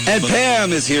And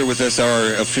Pam is here with us,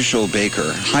 our official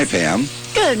baker. Hi, Pam.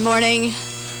 Good morning.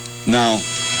 Now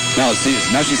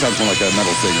she sounds more like a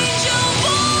metal singer.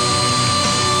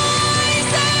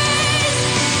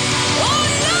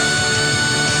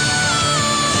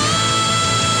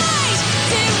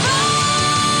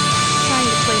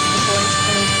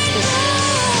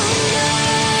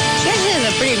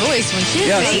 Voice when she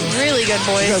has a really good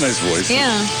voice. She's got a nice voice.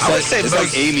 Yeah. I would say it's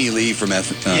like Amy Lee from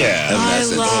Evanescence. I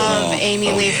love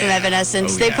Amy Lee from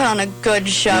Evanescence. They put on a good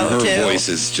show, her too. Her voice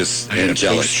is just I had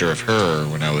angelic. a poster of her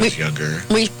when I was younger.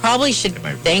 We probably should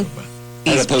thank I had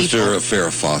these a poster people. of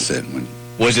Farrah Fawcett.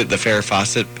 Was it the Farrah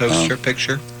Fawcett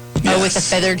picture? Yes. Oh, with the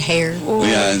feathered hair. Ooh.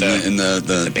 Yeah, in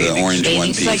the orange one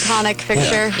piece. It's iconic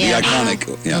picture. Yeah. The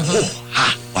iconic. Yeah.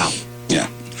 Mm-hmm. Wow. Yeah.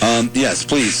 Yes,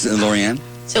 please, Lorianne.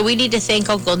 So we need to thank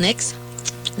Uncle Nick's.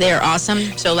 They're awesome.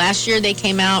 So last year they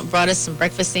came out, brought us some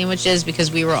breakfast sandwiches because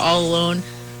we were all alone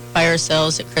by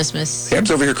ourselves at Christmas.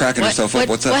 Pam's over here cracking herself up.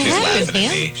 What's up? What She's happened, laughing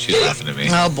at me. She's laughing at me.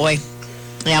 Oh, boy.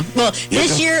 Yeah. Well,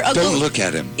 this year... Don't look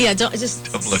at him. Yeah, don't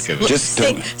look at me.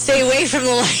 Stay away from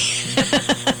the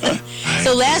light.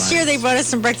 So last year they brought us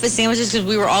some breakfast sandwiches because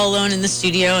we were all alone in the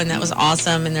studio, and that was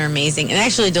awesome, and they're amazing. And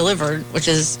actually delivered, which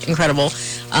is incredible.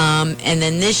 And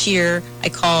then this year I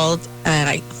called, and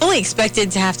I fully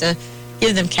expected to have to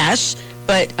give them cash,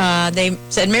 but they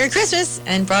said Merry Christmas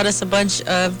and brought us a bunch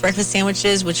of breakfast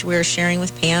sandwiches, which we're sharing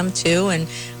with Pam too, and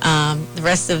the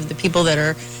rest of the people that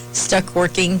are stuck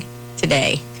working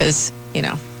today because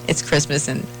it's Christmas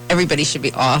and everybody should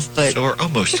be off. But so we're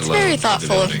almost it's alone. Very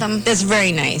thoughtful of them. That's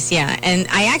very nice, yeah. And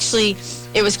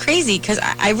it was crazy because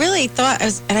I really thought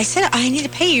and I said I need to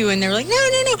pay you, and they were like, no.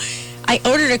 I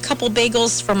ordered a couple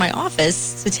bagels for my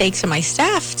office to take to my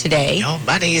staff today. Your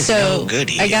money is no good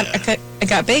here. I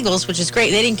got bagels, which is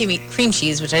great. They didn't give me cream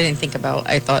cheese, which I didn't think about.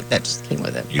 I thought that just came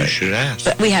with it. You should ask.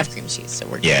 But we have cream cheese, so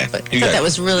we're good. But I thought that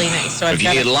was really nice. So if you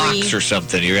need locks or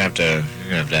something, you're gonna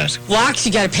have to ask. Locks,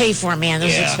 you got to pay for, man.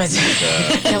 Those are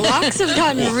expensive. The locks have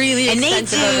gotten really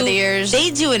expensive over the years. They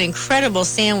do an incredible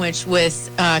sandwich with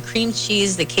cream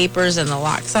cheese, the capers, and the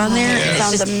locks on there. It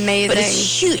sounds amazing. But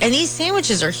it's huge, and these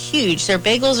sandwiches are huge. Their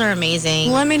bagels are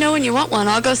amazing. Let me know when you want one.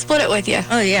 I'll go split it with you.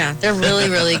 Oh yeah, they're really,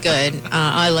 really good.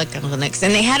 I like Uncle Nick's,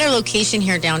 and they had a location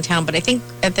here downtown. But I think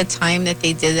at the time that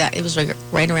they did that, it was like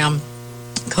right around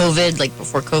COVID, like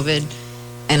before COVID.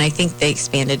 And I think they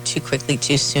expanded too quickly,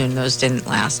 too soon. Those didn't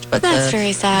last. But that's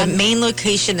very sad. The main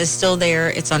location is still there.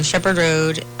 It's on Shepherd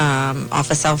Road, off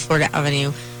of South Florida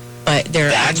Avenue. But they're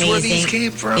amazing. That's where these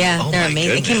came from? Yeah, they're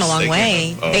amazing. They came a long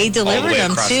way. They delivered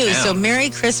them, too. Town. So Merry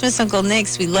Christmas, Uncle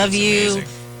Nick's. We love you. Amazing.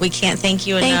 We can't thank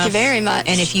you enough. Thank you very much.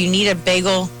 And if you need a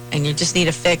bagel and you just need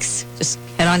a fix, just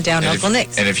head on down to Uncle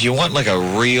Nick's. And if you want like a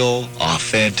real,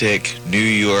 authentic New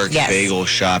York Yes. bagel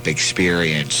shop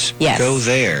experience, Yes. go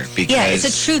there. Because Yeah, it's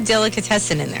a true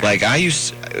delicatessen in there. like I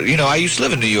used to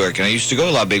live in New York, and I used to go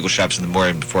to a lot of bagel shops in the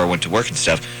morning before I went to work and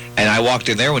stuff. And I walked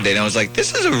in there one day, and I was like,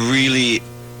 this is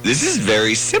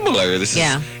very similar.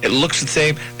 It looks the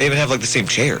same. They even have like the same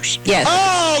chairs. Yes.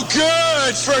 Oh,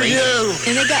 good for you.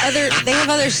 And they have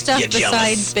other stuff You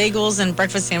besides bagels and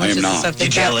breakfast sandwiches and not. stuff. You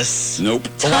They've got jealous? Nope.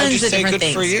 Well, why'd you tons of say different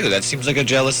good for things. you? That seems like a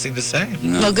jealous thing to say.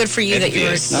 No. Well, good for you that you were.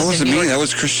 Envious. That wasn't me. That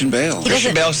was Christian Bale.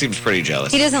 Christian Bale seems pretty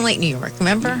jealous. He doesn't like New York,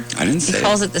 remember? I didn't say He it.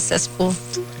 calls it the cesspool.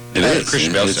 It is.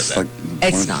 Christian Bale It's said like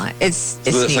It's not. It's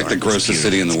It's New like York. the grossest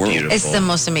city in the world. beautiful. It's the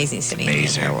most amazing city in the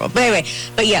Amazing. entire world. But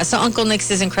anyway, so Uncle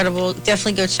Nick's is incredible.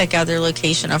 Definitely go check out their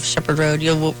location off Shepherd Road.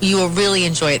 You will really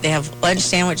enjoy it. They have lunch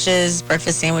sandwiches,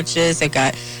 breakfast sandwiches. They've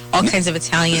got all kinds of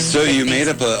Italian. So you things. made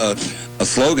up a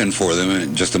slogan for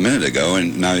them just a minute ago,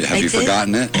 and now have you did?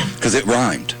 forgotten it? Because it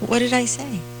rhymed. What did I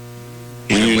say?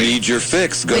 When you need your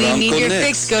fix, go to When you Uncle need your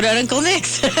Nick's. fix, go to Uncle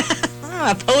Nick's.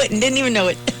 I'm a poet and didn't even know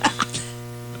it.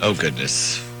 Oh,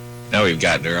 goodness. Now we've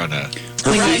gotten her on a...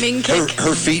 Rhyming kick.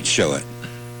 Her feet show it.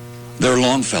 They're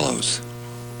Longfellows.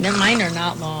 No, mine are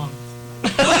not long.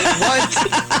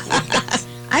 What?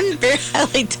 I'm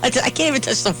barely touched. I can't even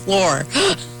touch the floor.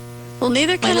 Well,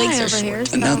 neither can legs I are over short. here.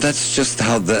 So. And now that's just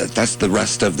that's the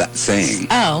rest of that saying.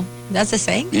 Oh, that's a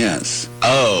saying? Yes.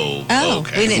 Oh, Oh,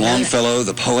 okay. we didn't know that. Longfellow,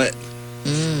 the poet.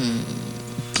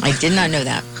 I did not know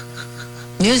that.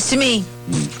 News to me.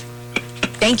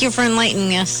 Thank you for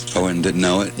enlightening us. Poet didn't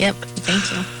know it. Yep, thank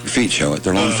you. Your feet show it.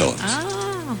 They're Longfellows.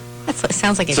 Oh, that's what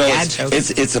sounds like a So dad joke.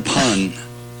 it's a pun.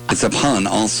 It's a pun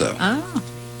also. Oh.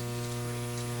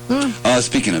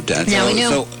 Speaking of dad, Now we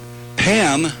know. so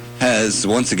Pam has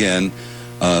once again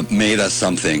made us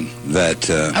something that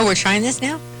Oh, we're trying this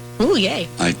now? Ooh, yay.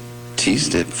 I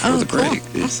teased it before the break.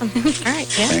 Cool. Awesome. All right,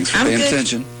 yeah. Thanks for I'm paying good.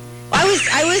 attention. I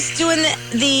was doing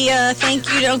the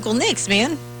thank you to Uncle Nick's,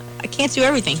 man. I can't do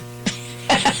everything.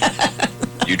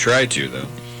 You tried to, though.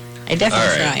 I definitely All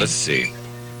right, tried. let's see.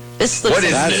 This looks What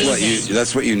is amazing.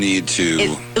 That's what you need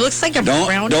to. It looks like a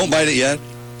brownie. Don't bite it yet.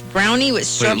 Brownie with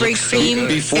strawberry looks so cream. good.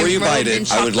 Before you bite enrobed in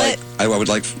it, I would chocolate.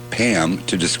 like Pam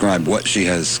to describe what she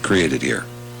has created here.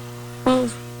 Well,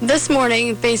 this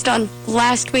morning, based on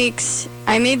last week's,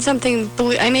 I made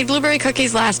blueberry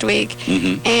cookies last week,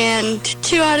 and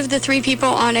 2 out of the 3 people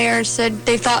on air said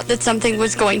they thought that something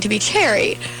was going to be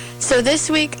cherry. So this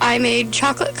week, I made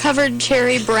chocolate covered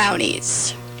cherry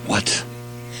brownies. What?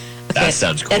 That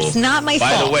sounds cool. That's not my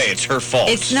fault. By the way, it's her fault.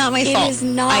 It's not my fault. It is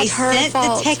not I her sent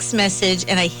fault. the text message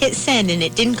and I hit send and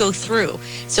it didn't go through.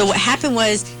 So what happened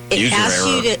was it User asked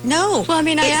error. you to no. Well, I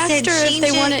mean, I It asked said her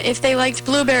change if they liked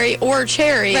blueberry or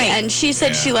cherry, Right. and she said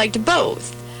Yeah. she liked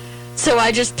both. So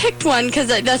I just picked one because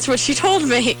that's what she told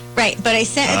me. Right, but I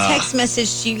sent a text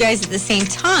message to you guys at the same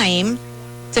time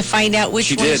to find out which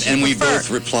She one did, and we prefer. both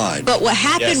replied. But what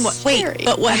happened? Yes. Wait,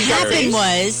 but what happened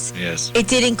was Yes. it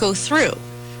didn't go through.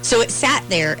 So it sat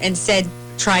there and said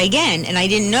try again, and I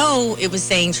didn't know it was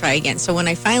saying try again. So when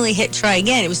I finally hit try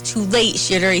again, it was too late.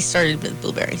 She had already started with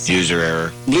blueberries. User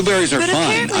error. Blueberries are But fine.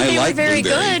 apparently I they like were very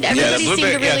blueberry. good. Everybody seemed to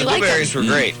really the like blueberries them.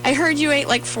 were great. I heard you ate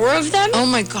like 4 of them. Oh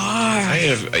my god! I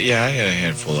had a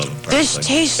handful of them. This probably.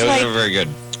 tastes Those like are very good.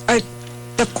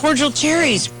 The cordial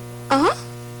cherries. Uh-huh.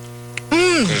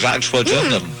 There's actual in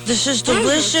them. This is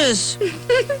delicious.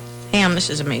 Damn,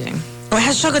 this is amazing. Oh, it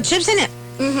has chocolate chips in it.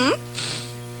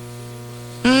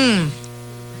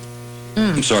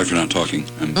 I'm sorry for not talking.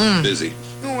 I'm busy.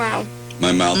 Oh, wow.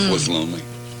 My mouth was lonely.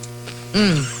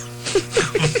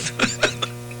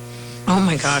 Oh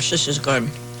my gosh, this is good.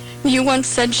 You once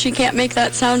said she can't make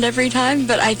that sound every time,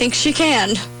 but I think she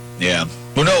can. Yeah.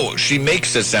 Well, no, she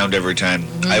makes the sound every time.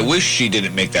 I wish she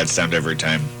didn't make that sound every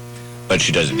time, but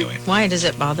she does anyway. Why does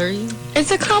it bother you?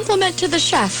 It's a compliment to the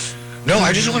chef. No,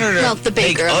 I just want her to Well, the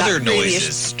make baker, other not previous.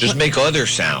 noises. Just make other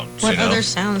sounds. What you know? other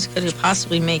sounds could you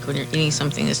possibly make when you're eating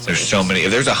something this There's delicious? so many. If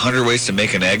there's 100 ways to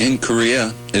make an egg, In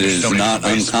Korea, it is so many not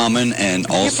ways. uncommon, and I can't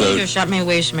believe also there's that many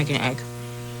ways to make an egg.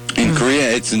 in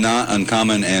Korea, it's not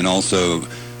uncommon, and also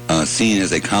seen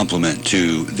as a compliment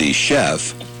to the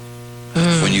chef.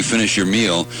 When you finish your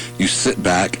meal, you sit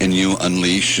back and you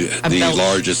unleash the belch.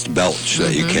 largest belch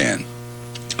that you can.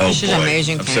 oh This is boy,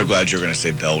 amazing, I'm Pam. so glad you were going to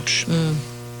say belch.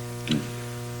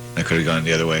 I could have gone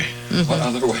the other way. What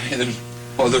other way?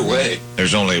 Other way.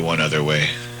 There's only one other way.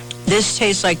 This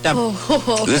tastes like the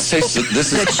This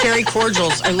is cherry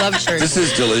cordials. I love cherry. this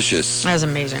is delicious. That was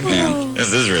amazing. Yeah.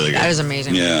 This is really That good. is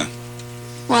amazing. Yeah.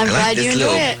 Well, I'm I glad like you this enjoy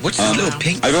little. it. What's this little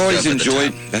pink? I've always stuff at the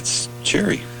enjoyed. top? That's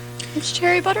cherry. It's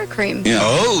cherry buttercream. Yeah.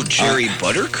 Oh, cherry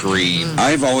buttercream.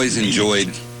 I've always enjoyed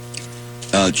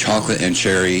chocolate and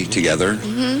cherry together.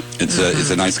 It's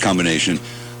a nice combination.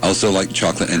 I also like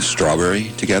chocolate and strawberry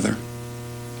together.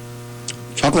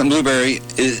 Chocolate and blueberry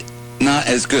is not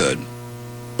as good,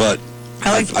 but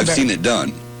I like I've blueberry. seen it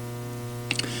done.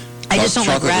 I just don't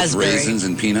like Chocolate with raspberry. raisins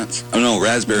and peanuts. Oh no,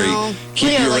 raspberry. No,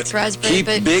 Leo likes raspberry,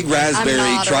 but Big raspberry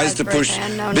I'm not a tries to raspberry push.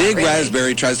 fan. No, not Big really.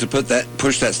 raspberry tries to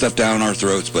push that stuff down our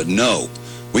throats, but no,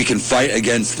 we can fight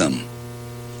against them.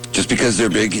 Just because they're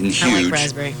big and huge. I like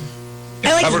raspberry.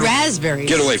 I like covered- raspberries.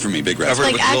 Get away from me, big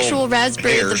raspberry. Like with little actual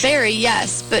raspberry, the hairs. berry,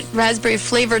 yes, but raspberry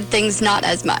flavored things, not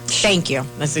as much. Thank you.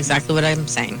 That's exactly what I'm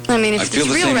saying. I mean, I it's feel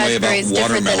the real same way about raspberry is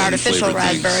different than watermelon artificial flavored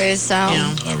things. raspberries, so.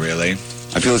 Yeah. Oh, really?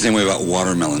 I feel the same way about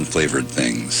watermelon flavored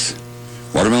things.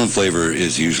 Watermelon flavor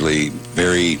is usually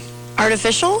very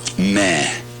Artificial? meh.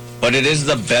 But it is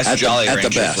the best At the- Jolly at the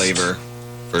Rancher best. flavor,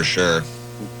 for sure.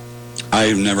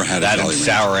 I've never had That a and Jolly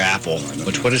sour Rancher. apple.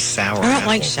 What is sour I don't apple?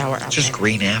 like sour apple. It's just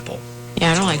green apple.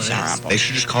 Yeah, I don't like What sour it is. apple. They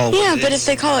should just call it Yeah, what it but is. if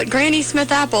they call it Granny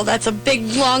Smith apple, that's a big,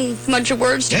 long bunch of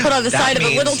words to Yeah, put on the that side of a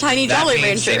means- little tiny that Jolly means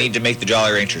Rancher. They need to make the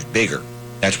Jolly Ranchers bigger.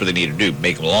 That's what they need to do.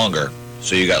 Make them longer.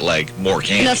 So you got like more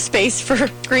candy. Enough space for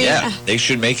green. Yeah, they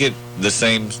should make it the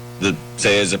same,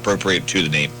 say as appropriate to the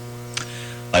name.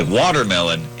 Like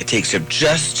watermelon, it takes up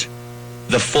just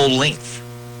the full length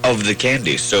of the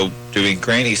candy. So doing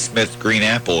Granny Smith green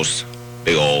apples,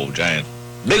 big old giant,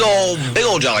 big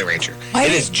old Jolly Rancher. Why It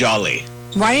did- is jolly.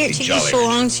 Why did it take you Jolly so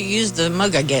Rancher. long to use the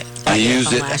mug I get? I got use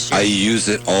from it. last year? I use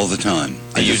it all the time.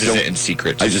 I just uses don't- it in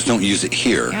secret. I just don't use it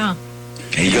here Yeah.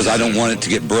 because I don't want it to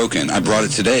get broken. I brought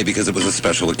it today because it was a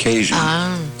special occasion.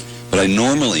 But I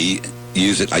normally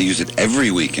use it. I use it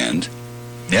every weekend.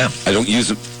 Yeah. I don't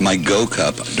use my Go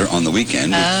Cup on the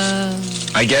weekend.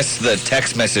 I guess the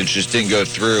text message just didn't go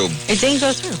through It didn't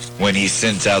go through. when he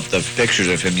sent out the pictures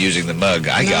of him using the mug.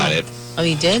 I got it. Oh,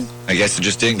 you did? I guess it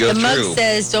just didn't go The through. mug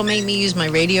says, "Don't make me use my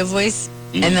radio voice,"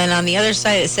 and then on the other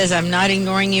side it says, "I'm not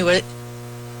ignoring you." What?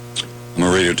 I'm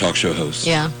a radio talk show host.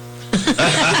 Yeah.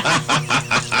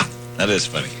 That is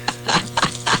funny.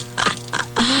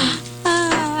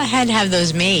 I had to have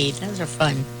those made. Those are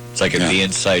fun. It's like in the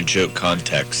inside joke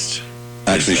context.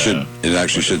 It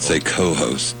actually should say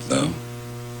co-host, though.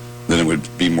 Then it would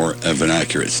be more of an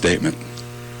accurate statement.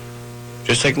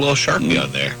 Just take a little Sharpie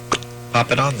on there.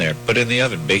 Pop it on there. Put it in the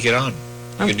oven. Bake it on.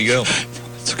 Good to go.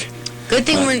 It's okay. Good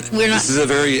thing we're not. This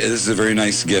is a very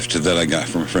nice gift that I got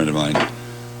from a friend of mine.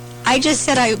 I just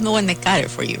said I'm the one that got it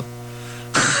for you.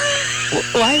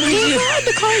 Why would you? I had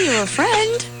to call you a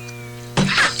friend.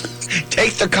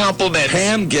 Take the compliment.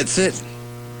 Pam gets it.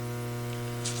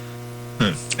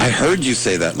 I heard you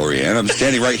say that, Lorianne. I'm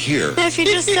standing right here. If you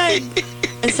just said,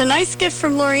 it's a nice gift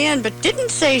from Lorianne, but didn't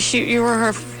say you were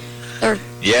her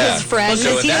his friend.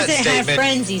 So he doesn't have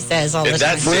friends, he says all the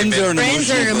time. Friends are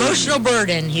an emotional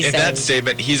burden, he says. In that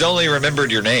statement, he's only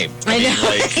remembered your name. I know.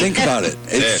 Think about it.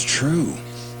 It's true.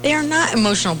 They are not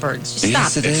emotional burdens. Just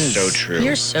Yes, stop. it is. It's so true.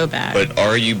 You're so bad. But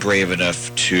are you brave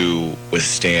enough to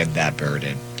withstand that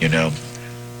burden, you know?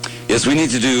 Yes, we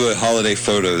need to do holiday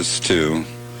photos, too.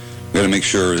 We got to make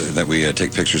sure that we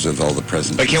take pictures of all the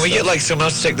presents. But can we get like someone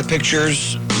else to take the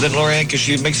pictures than Lorianne? Because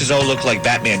she makes us all look like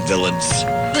Batman villains.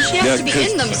 But she has to be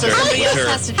in them, so somebody else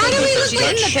has to take them so she's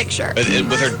in the picture.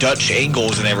 With her Dutch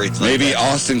angles and everything. Maybe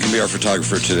Austin can be our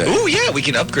photographer today. Oh, yeah, we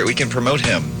can upgrade. We can promote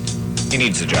him. He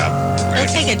needs a job. He'll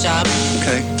take a job.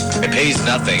 Okay. It pays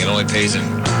nothing. It only pays in...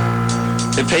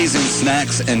 It pays him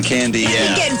snacks and candy. He's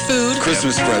been getting food.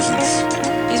 Christmas presents.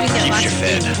 He's been getting Keeps lots you of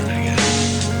fed, food. I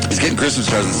guess. He's getting Christmas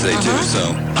presents today, too,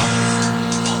 so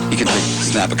he can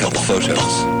snap a couple photos.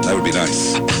 That would be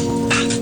nice.